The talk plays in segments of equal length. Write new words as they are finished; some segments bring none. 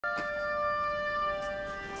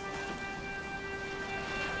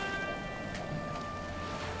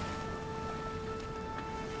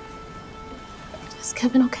Is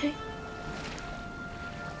Kevin okay?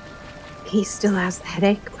 He still has the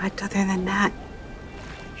headache, but other than that,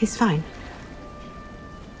 he's fine.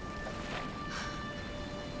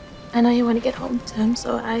 I know you want to get home to him,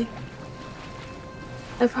 so I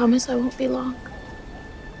promise I won't be long.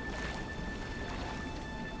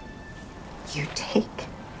 You take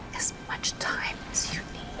as much time as you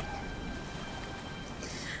need.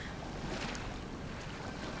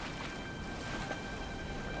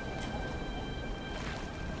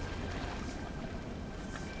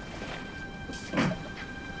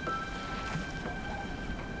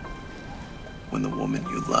 When the woman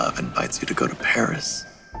you love invites you to go to Paris,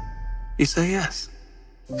 you say yes.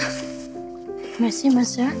 Merci,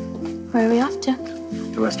 monsieur. Where are we off to?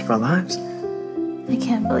 The rest of our lives. I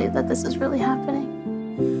can't believe that this is really happening.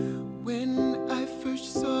 When I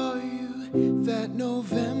first saw you that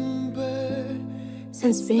November.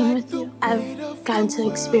 Since being with you, I've gotten to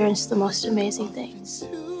experience the most amazing things.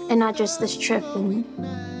 And not just this trip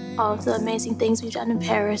and all of the amazing things we've done in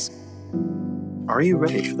Paris. Are you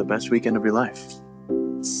ready for the best weekend of your life?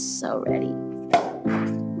 So ready.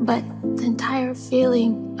 But the entire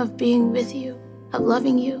feeling of being with you, of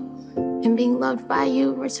loving you, and being loved by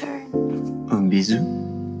you in return. Un bisou.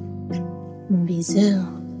 Bisou.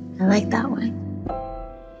 I like that one.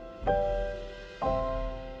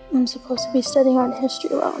 I'm supposed to be studying art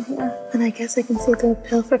history around here, but I guess I can see the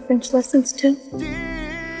appeal for French lessons too.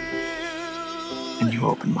 And you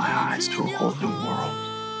opened my eyes to a whole new world.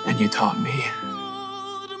 And you taught me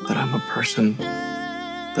that I'm a person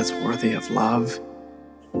that's worthy of love.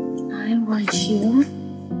 I want you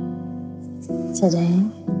today,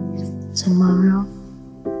 tomorrow,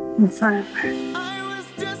 and forever. I was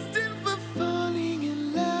destined for falling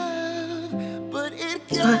in love, but it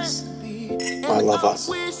To us. I love us.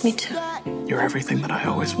 Me too. You're everything that I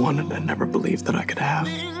always wanted and never believed that I could have.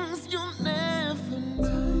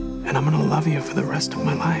 And I'm gonna love you for the rest of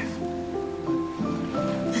my life.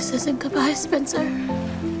 This isn't goodbye, Spencer.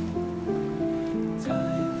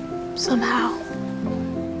 Somehow,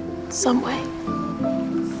 some way.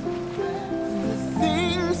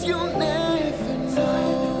 things you'll never